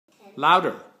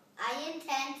Louder. I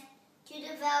intend to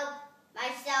develop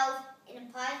myself in a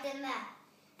positive manner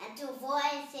and to avoid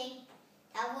anything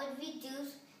that would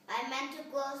reduce my mental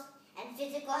growth and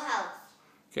physical health.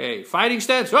 Okay, fighting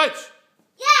stance, switch!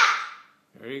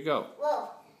 Yeah! There you go. Whoa.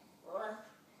 Whoa.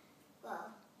 Whoa.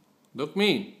 Look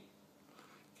mean.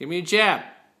 Give me a jab.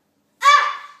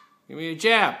 Ah! Give me a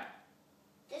jab.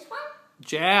 This one?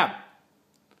 Jab.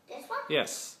 This one?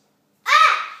 Yes.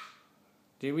 Ah!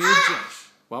 Give me a jab.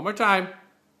 One more time.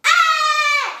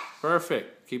 Ah!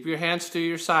 Perfect. Keep your hands to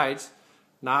your sides.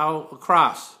 Now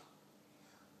across.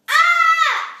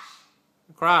 Ah!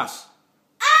 Across.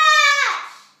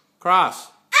 Ah! Cross.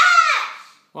 Ah!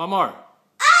 One more.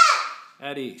 Ah!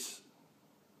 At ease.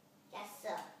 Yes,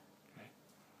 sir. Okay.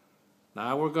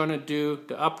 Now we're going to do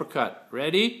the uppercut.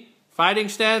 Ready? Fighting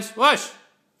stance. Whoosh.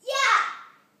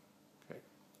 Yeah! Okay.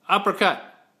 Uppercut.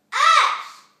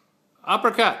 Ah!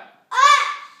 Uppercut.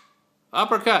 Ah!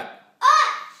 Uppercut.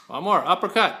 Ah! One more.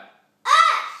 Uppercut.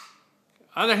 Ah!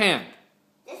 Other hand.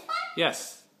 This one?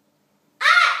 Yes.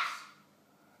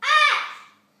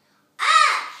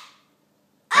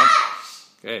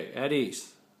 Okay, at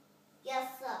ease. Yes,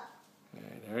 sir.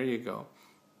 Okay, there you go.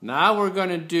 Now we're going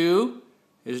to do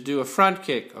a front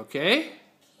kick, okay?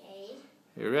 Okay.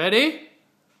 You ready?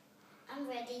 I'm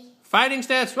ready. Fighting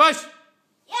stance, whoosh!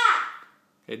 Yeah!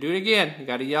 Okay, do it again. You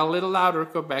got to yell a little louder.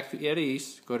 Go back to at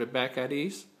ease. Go to back at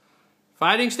ease.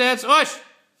 Fighting stance, whoosh!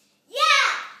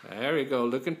 Yeah! There you go.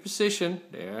 Look in position.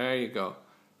 There you go.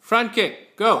 Front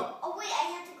kick, go. Oh, wait,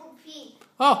 I have to go pee.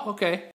 Oh, okay.